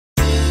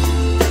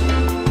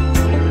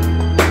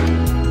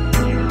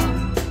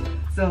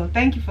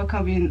thank you for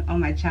coming on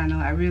my channel.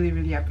 I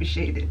really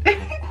appreciate it.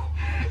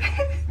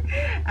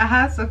 I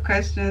have some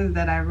questions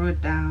that I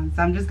wrote down,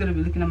 so I'm just going to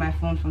be looking at my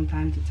phone from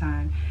time to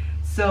time.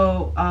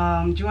 So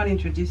do you want to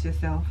introduce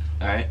yourself?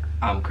 All right,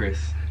 I'm Chris.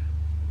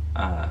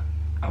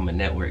 I'm a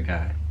network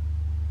guy.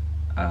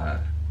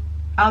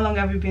 How long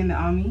have you been in the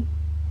Army?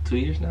 2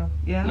 years now.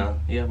 Yeah. No,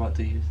 yeah, about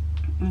 2 years.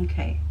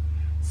 Okay.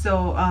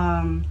 So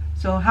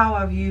so how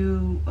have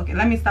you, okay,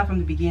 let me start from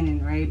the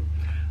beginning, right?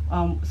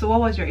 So what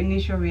was your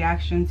initial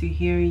reaction to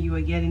hearing you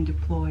were getting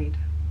deployed?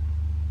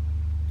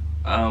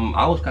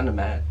 I was kind of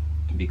mad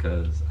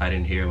because I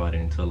didn't hear about it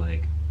until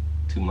like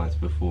 2 months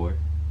before.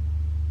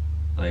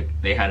 Like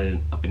they had it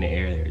up in the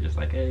air. They were just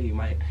like, hey, you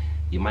might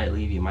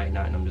leave, you might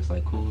not. And I'm just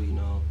like, cool, you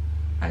know.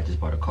 I just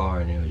bought a car,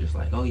 and they were just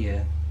like, oh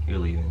yeah, you're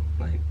leaving.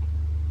 Like,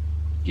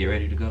 get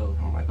ready to go.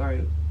 I'm like, all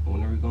right,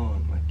 when are we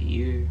going? Like a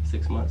year,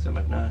 6 months? They're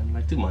like, nah,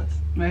 like 2 months.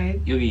 Right.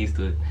 You'll get used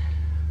to it.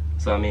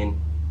 So I mean,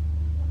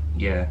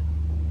 yeah.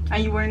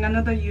 And you were in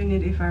another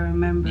unit, if I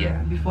remember,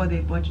 yeah, before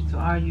they brought you to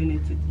our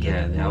unit to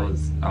get yeah,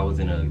 I was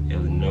in a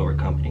network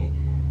company,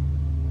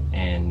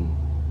 and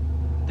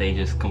they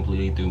just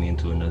completely threw me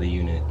into another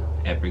unit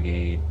at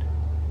brigade.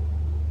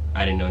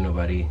 I didn't know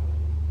nobody,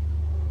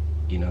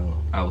 you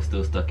know. I was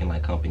still stuck in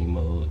like company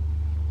mode.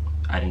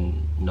 I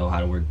didn't know how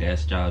to work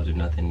desk jobs or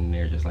nothing, and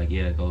they're just like,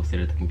 yeah, go sit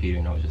at the computer,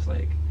 and I was just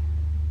like,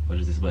 what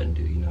does this button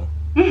do, you know?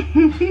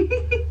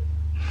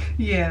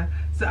 Yeah,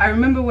 so I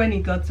remember when he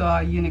got to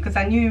our unit, because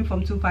I knew him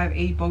from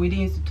 258, but we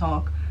didn't used to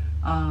talk.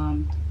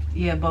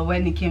 Yeah, but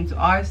when it came to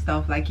our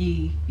stuff, like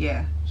he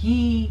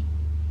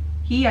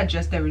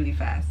adjusted really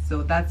fast.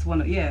 So that's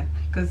one of, yeah,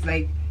 because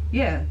like,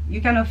 yeah,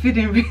 you kind of fit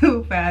in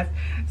real fast.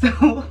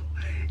 So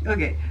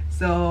okay,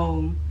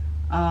 so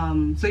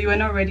so you were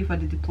not ready for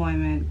the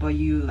deployment, but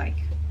you like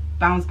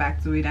bounced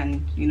back to it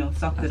and, you know,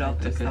 sucked it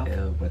up and stuff.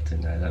 But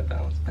tonight I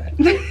bounced back.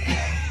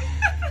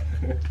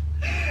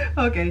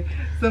 Okay,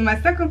 so my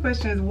second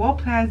question is, what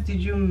plans did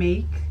you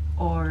make,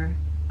 or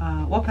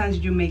what plans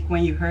did you make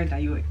when you heard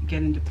that you were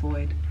getting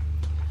deployed?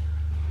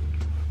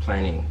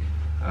 Planning.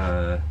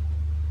 Alright,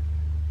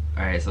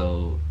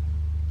 so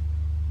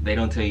they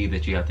don't tell you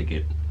that you have to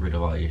get rid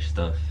of all your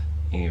stuff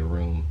in your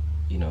room.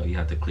 You know, you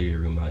have to clear your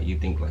room out. You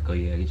think like, oh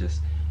yeah, you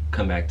just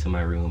come back to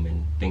my room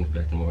and things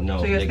back to more. No.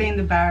 So you're staying in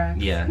the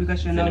barracks? Yeah,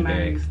 because you're not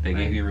married. Barracks. They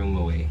gave your room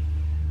away.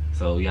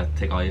 So you have to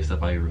take all your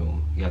stuff out of your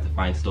room. You have to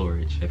find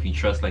storage. If you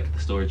trust like the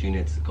storage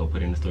units, go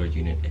put it in the storage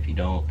unit. If you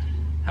don't,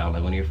 have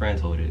like one of your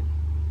friends hold it.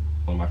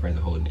 One of my friends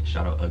are holding it.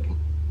 Shout out Ugin.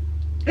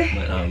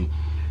 But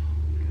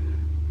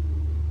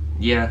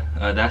yeah,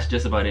 that's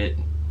just about it.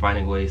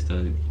 Finding ways to,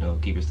 you know,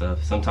 keep your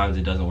stuff. Sometimes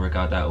it doesn't work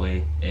out that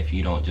way if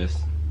you don't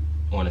just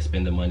want to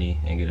spend the money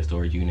and get a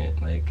storage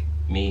unit. Like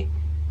me,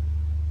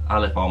 I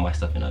left all my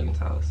stuff in Uggin's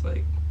house,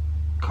 like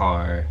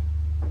car,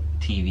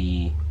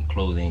 TV,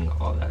 clothing,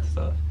 all that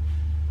stuff.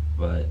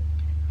 But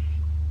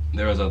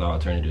there was other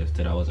alternatives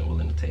that I wasn't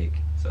willing to take.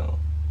 So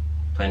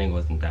planning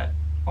wasn't that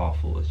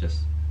awful. It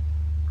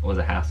was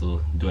a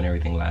hassle doing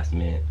everything last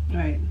minute.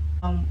 Right.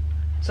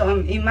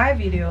 So in my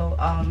video,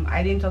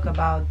 I didn't talk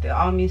about the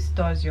Army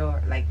stores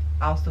your like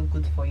also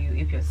good for you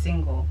if you're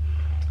single.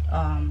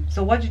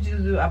 So what did you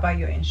do about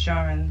your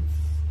insurance?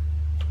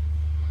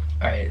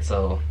 All right,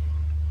 so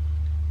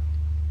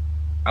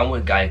I'm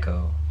with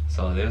Geico.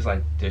 So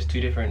there's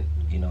two different,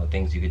 you know,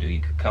 things you could do. You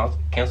could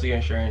cancel your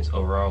insurance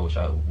overall, which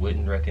I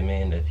wouldn't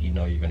recommend if you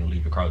know you're going to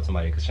leave your car with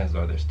somebody, because chances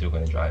are they're still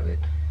going to drive it.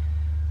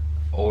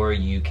 Or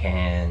you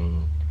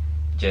can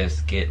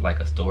just get like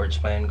a storage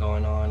plan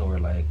going on, or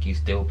like you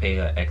still pay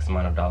a X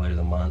amount of dollars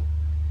a month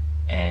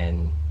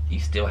and you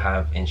still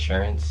have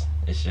insurance.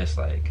 It's just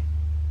like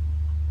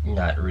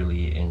not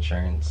really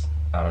insurance.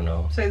 I don't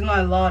know. So it's not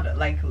a lot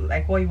like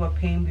what you were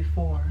paying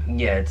before.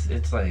 Yeah,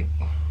 it's like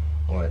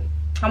what?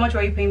 How much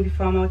were you paying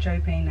before? How much are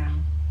you paying now?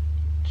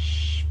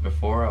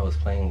 Before I was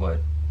paying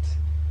what,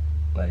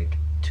 like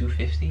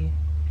 $250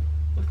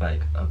 with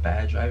like a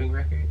bad driving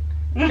record.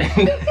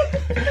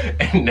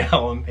 And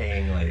now I'm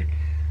paying like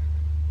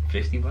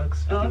 $50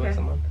 bucks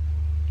a month.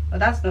 Well,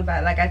 that's not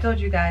bad. Like I told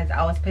you guys,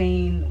 I was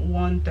paying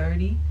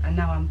 $130 and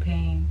now I'm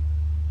paying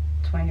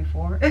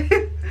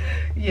 $24.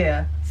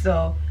 Yeah,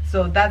 so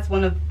that's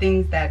one of the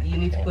things that you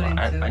need to put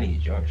into. I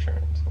need your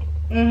insurance.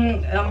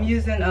 I'm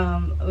using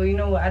you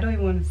know what, I don't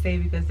even want to say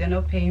because they're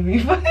not paying me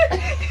for it.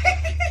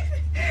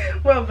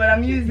 Well, but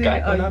I'm using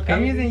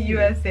I'm using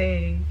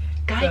USA.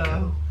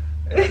 Geico.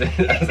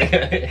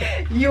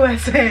 So.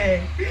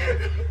 USA.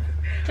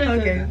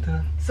 Okay.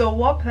 So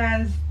what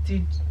plans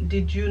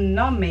did you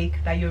not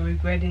make that you're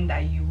regretting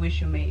that you wish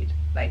you made,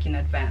 like in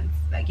advance?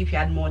 Like if you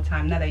had more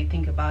time, now that you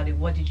think about it,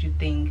 what did you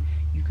think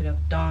you could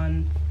have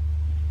done?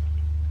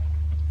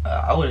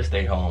 I would have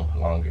stayed home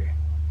longer.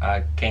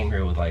 I came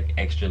here with like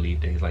extra leave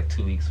days, like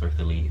 2 weeks worth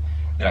of leave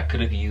that I could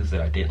have used that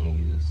I didn't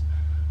use.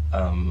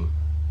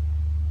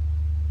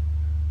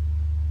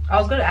 I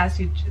was going to ask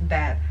you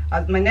that.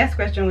 My next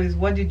question was,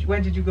 where did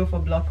you go for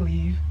block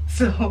leave?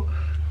 So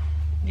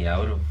yeah, I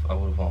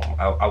would have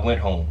I went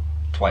home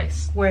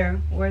twice. Where's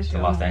to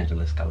your Los home?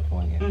 Angeles,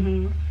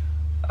 California.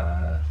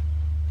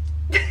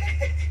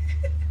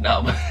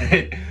 No, but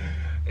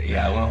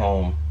yeah, I went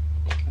home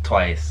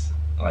twice.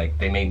 Like,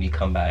 they made me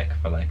come back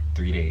for like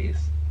 3 days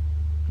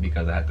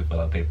because I had to fill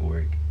out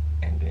paperwork,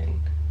 and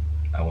then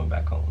I went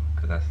back home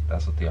because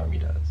that's what the Army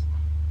does.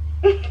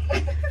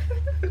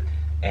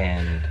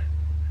 And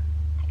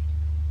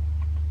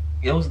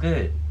it was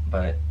good,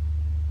 but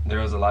there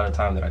was a lot of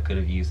time that I could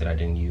have used that I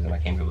didn't use, and I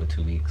came here with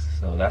 2 weeks.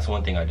 So that's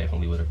one thing I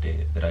definitely would have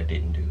did that I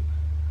didn't do.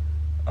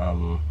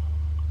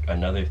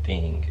 Another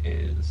thing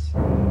is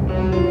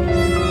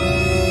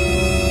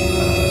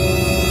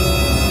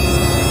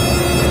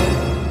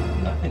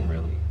nothing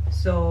really.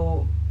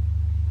 So,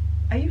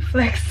 are you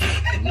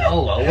flexing?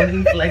 No, I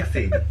wasn't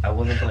flexing. I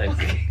wasn't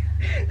flexing.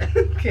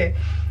 Okay.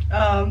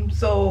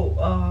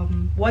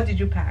 What did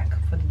you pack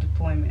for the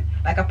deployment?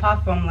 Like,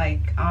 apart from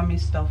like Army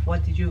stuff,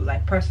 what did you,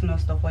 like personal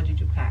stuff, what did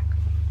you pack?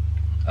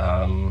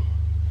 Alright.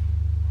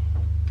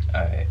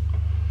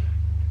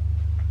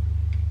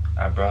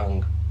 I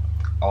brung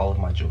all of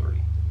my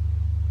jewelry.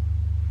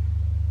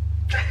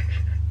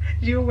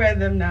 Do you wear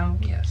them now?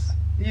 Yes.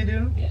 You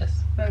do?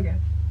 Yes. Okay.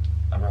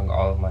 I brung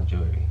all of my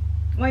jewelry.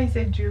 When you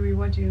say jewelry,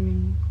 what do you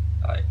mean?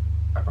 Like,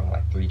 I brung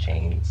like 3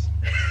 chains.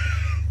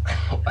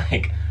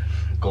 Like,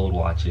 gold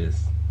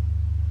watches,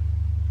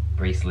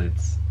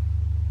 bracelets,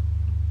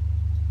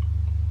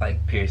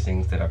 like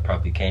piercings that I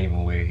probably can't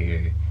even wear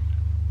here.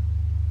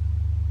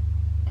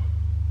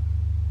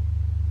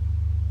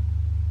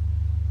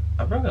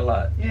 I brought a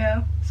lot.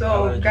 Yeah.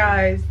 So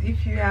guys,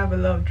 if you have a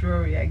lot of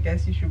jewelry, I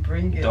guess you should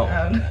bring it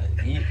out.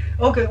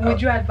 Okay.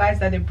 Would you advise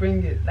that they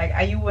bring it? Like,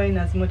 are you wearing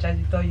as much as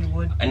you thought you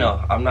would? I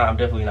know. I'm not. I'm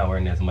definitely not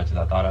wearing as much as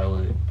I thought I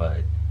would.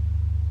 But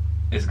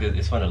it's good.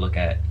 It's fun to look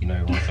at. You know,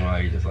 every once in a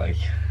while you're just like,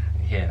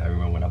 yeah, I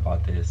remember when I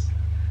bought this.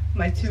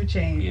 My 2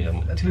 chains.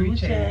 Yeah, 2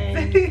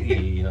 chains. Yeah,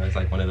 you know, it's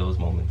like one of those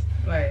moments.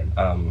 Right.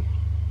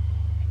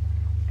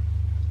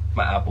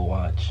 My Apple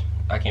Watch.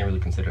 I can't really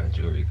consider it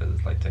jewelry because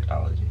it's like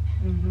technology.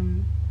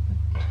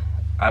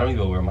 I don't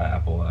even wear my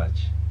Apple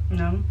Watch.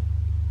 No.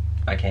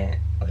 I can't.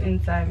 Like,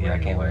 inside. Yeah, I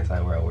can't wear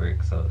inside where I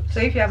work. So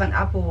if you have an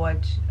Apple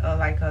Watch,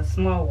 like a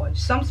small watch,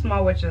 some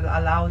small watches are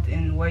allowed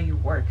in where you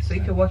work. So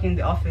if you work in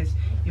the office,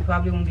 you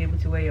probably won't be able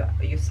to wear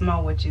your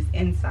small watches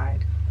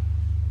inside.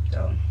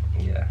 So.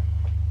 Yeah.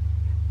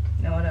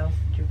 Now what else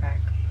did you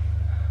pack?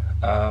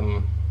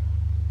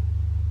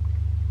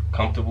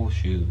 Comfortable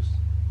shoes.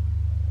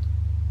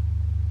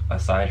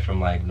 Aside from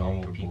like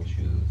normal people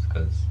shoes,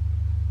 because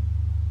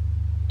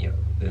you know,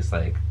 it's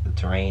like the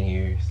terrain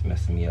here is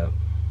messing me up.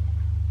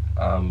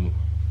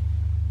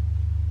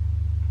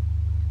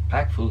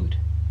 Pack food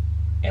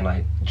and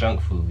like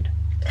junk food.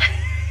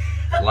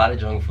 A lot of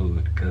junk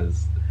food,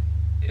 because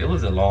it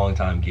was a long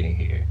time getting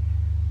here,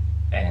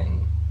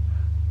 and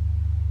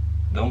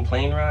them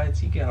plane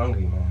rides, you get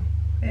hungry, man.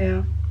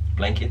 Yeah.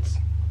 Blankets,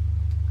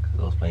 because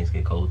those planes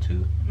get cold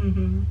too.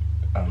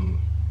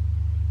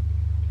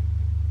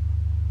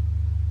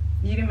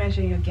 You didn't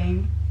mention your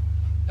game.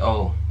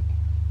 Oh,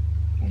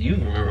 you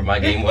remember my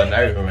game one? I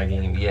remember my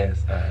game.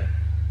 Yes,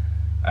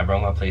 I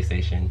brought my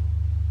PlayStation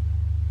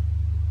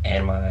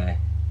and my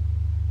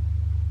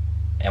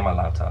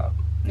laptop.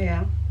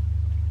 Yeah.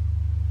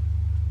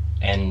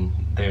 And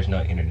there's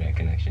no internet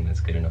connection that's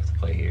good enough to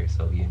play here,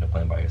 so you end up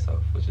playing by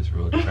yourself, which is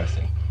real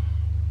depressing.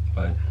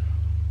 But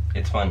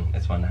it's fun.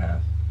 It's fun to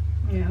have.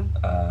 Yeah.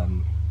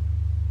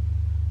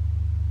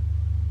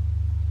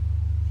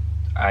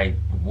 I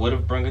would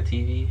have brought a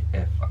TV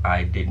if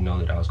I didn't know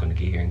that I was going to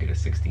get here and get a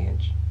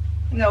 60-inch.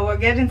 No, we'll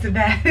get into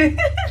that.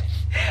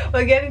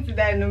 We'll get into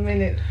that in a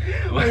minute.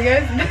 We'll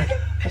get into that.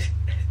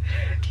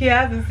 He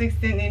has a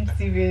 16-inch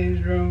TV in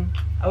his room.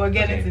 I will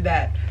get into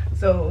that.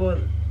 So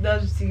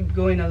let's just keep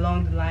going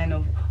along the line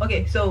of.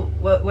 Okay, so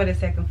wait a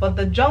second. For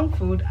the junk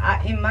food,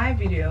 in my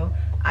video,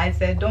 I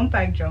said don't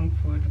pack junk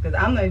food because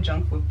I'm not a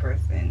junk food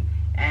person,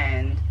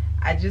 and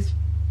I see.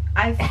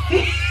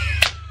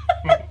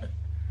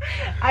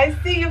 I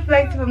see you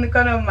flexing from the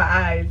corner of my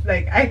eyes,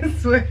 like I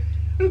swear.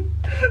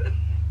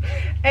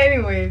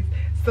 Anyways,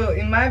 so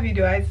in my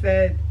video I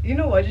said, you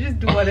know what, just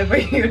do whatever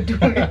you're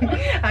doing.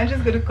 I'm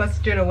just gonna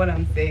concentrate on what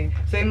I'm saying.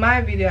 So in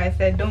my video I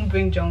said don't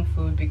bring junk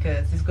food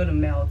because it's gonna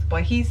melt.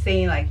 But he's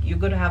saying like you're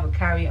gonna have a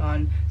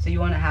carry-on, so you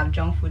wanna have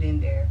junk food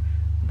in there.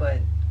 But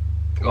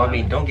well, I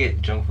mean, don't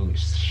get junk food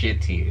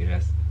shit here.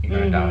 That's you're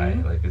gonna die.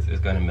 Like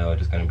it's gonna melt.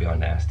 It's gonna be all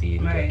nasty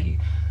and yucky.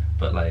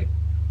 But like.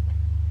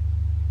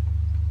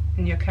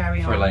 And you're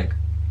carrying for like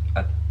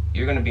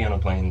you're gonna be on a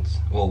planes.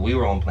 Well, we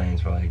were on planes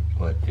for like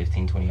what,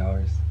 15-20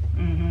 hours.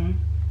 And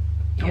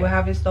we're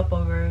having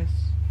stopovers.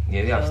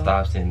 Yeah, we have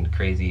stops in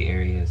crazy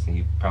areas, and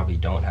you probably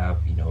don't have,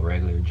 you know,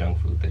 regular junk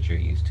food that you're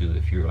used to.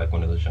 If you're like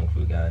one of those junk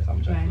food guys, I'm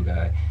a junk food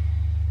guy.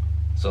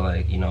 So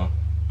like, you know,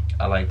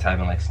 I like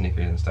having like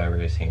Snickers and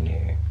Starburst here and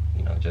there,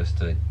 you know, just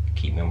to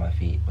keep me on my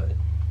feet. But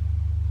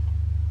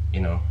you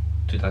know,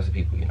 2,000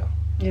 people, you know.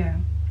 Yeah.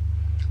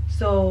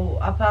 So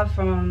apart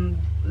from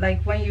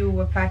like when you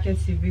were packing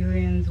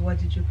civilians, what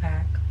did you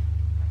pack?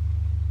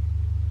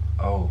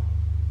 Oh,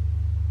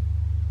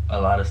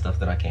 a lot of stuff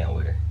that I can't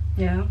wear.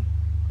 Yeah.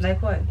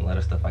 Like what? A lot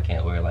of stuff I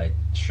can't wear, like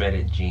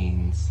shredded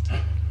jeans.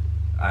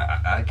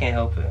 I can't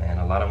help it, man.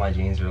 A lot of my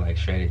jeans are like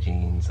shredded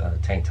jeans,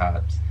 tank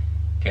tops.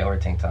 Can't wear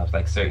tank tops.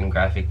 Like certain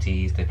graphic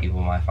tees that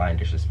people might find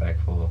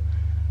disrespectful.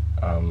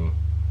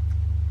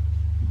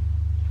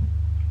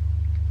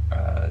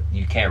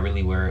 You can't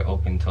really wear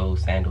open toe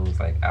sandals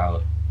like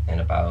out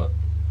and about.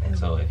 And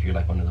so if you're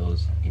like one of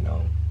those, you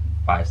know,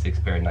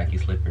 5-6 pair Nike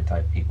slipper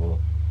type people,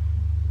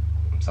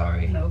 I'm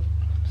sorry. No.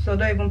 So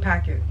don't even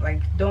pack it.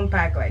 Like don't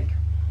pack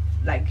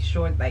like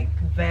short like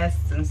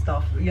vests and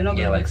stuff. You're not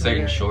gonna like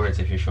certain shorts.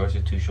 If your shorts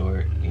are too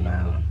short, you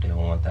know, they don't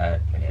want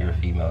that. If you're a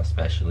female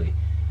especially.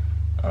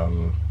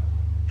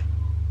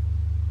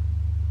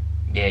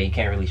 Yeah, you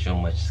can't really show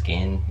much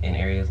skin in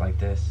areas like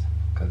this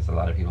because a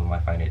lot of people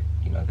might find it,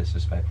 you know,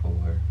 disrespectful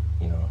or,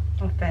 you know,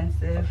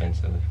 offensive.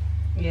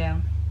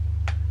 Yeah.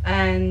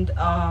 And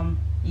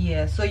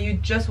yeah, so you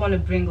just want to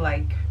bring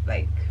like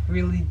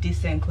really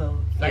decent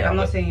clothes. Like, I'm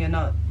not saying you're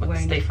not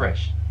wearing. Stay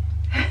fresh.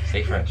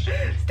 Stay fresh.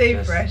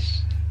 Stay fresh.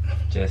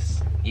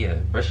 Just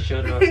brush your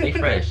shoulders off. Stay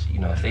fresh. You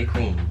know, stay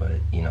clean, but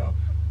you know,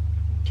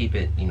 keep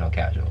it, you know,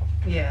 casual.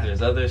 Yeah.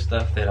 There's other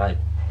stuff that I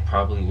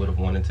probably would have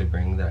wanted to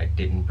bring that I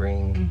didn't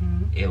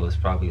bring. It was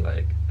probably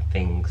like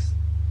things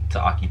to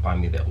occupy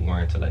me that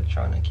weren't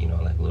electronic. You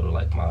know, like little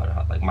like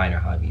minor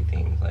hobby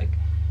things. Like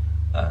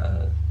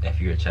if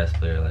you're a chess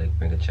player, like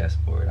bring a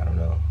chessboard. I don't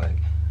know. Like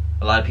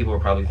a lot of people are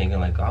probably thinking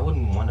like, I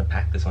wouldn't want to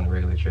pack this on a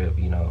regular trip.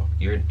 You know,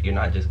 you're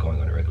not just going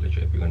on a regular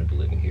trip. You're going to be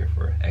living here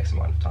for X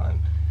amount of time.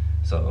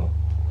 So,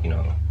 you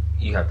know,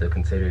 you have to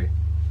consider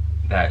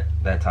that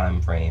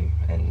time frame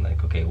and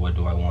like, okay, what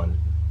do I want?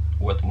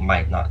 What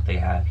might not they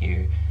have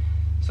here?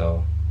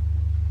 So,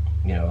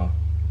 you know,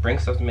 bring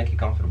stuff to make you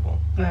comfortable.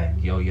 Right.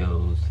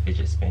 Yo-yos,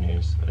 fidget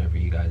spinners, whatever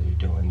you guys are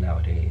doing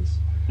nowadays.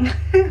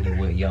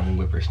 You young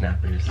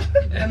whippersnappers.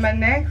 And my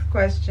next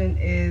question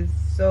is,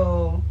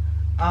 so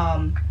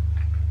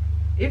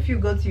if you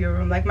go to your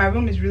room, like my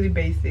room is really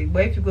basic,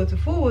 but if you go to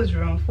Fuwo's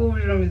room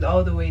is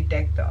all the way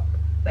decked up.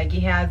 Like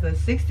he has a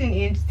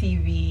 16-inch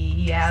TV.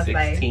 He has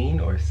 16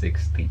 or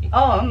 60?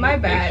 Oh, my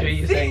bad. Make sure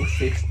you're saying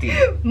 60.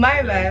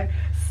 My bad.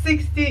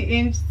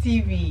 60-inch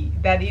TV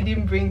that he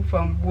didn't bring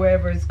from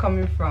wherever it's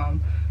coming from.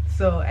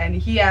 So, and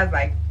he has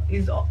like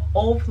his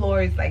whole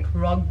floor is like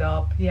rugged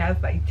up. He has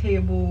like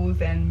tables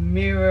and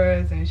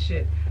mirrors and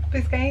shit.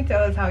 Please, can you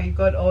tell us how you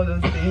got all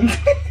those things?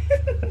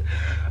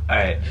 All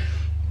right.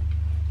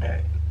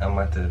 I'm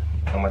about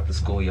to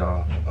school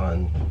y'all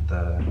on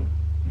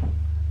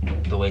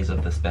the ways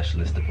of the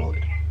specialist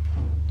deployed.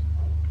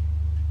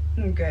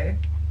 Okay.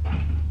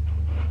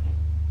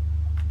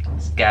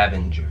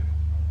 Scavenger.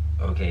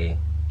 Okay,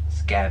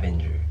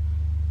 scavenger.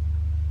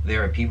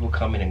 There are people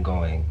coming and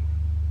going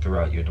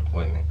throughout your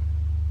deployment.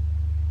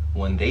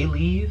 When they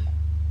leave,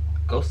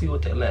 go see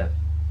what they left,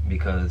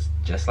 because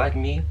just like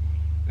me,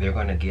 they're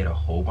gonna get a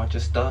whole bunch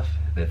of stuff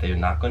that they're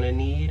not gonna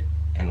need,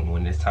 and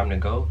when it's time to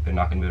go, they're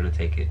not gonna be able to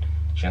take it.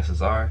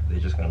 Chances are they're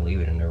just gonna leave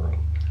it in their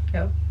room.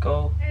 Yep.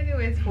 Go.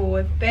 Anyways,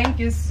 Fuwo, thank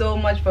you so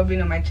much for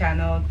being on my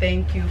channel.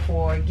 Thank you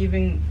for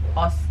giving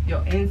us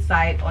your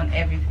insight on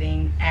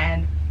everything,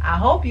 and I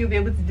hope you'll be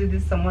able to do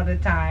this some other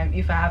time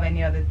if I have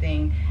any other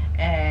thing.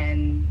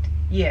 And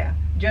yeah,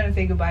 do you want to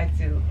say goodbye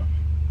too?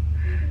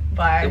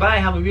 Bye. Goodbye.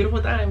 Have a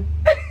beautiful time.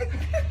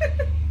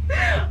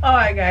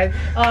 Alright guys,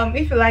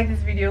 if you like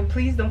this video,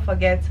 please don't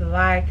forget to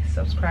like,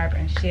 subscribe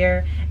and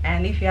share.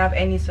 And if you have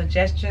any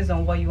suggestions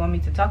on what you want me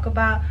to talk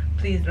about,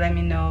 please let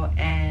me know,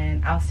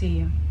 and I'll see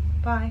you.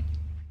 Bye.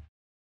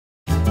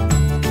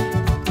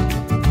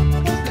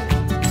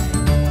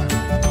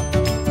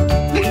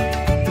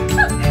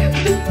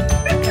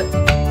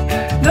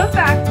 Don't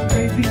act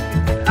crazy.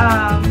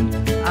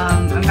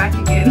 I'm back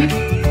again.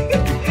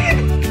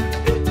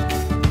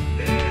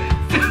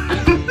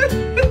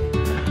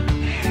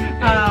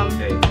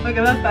 Okay,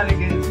 let's start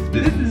again.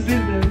 This is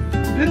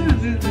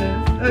business.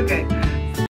 Okay.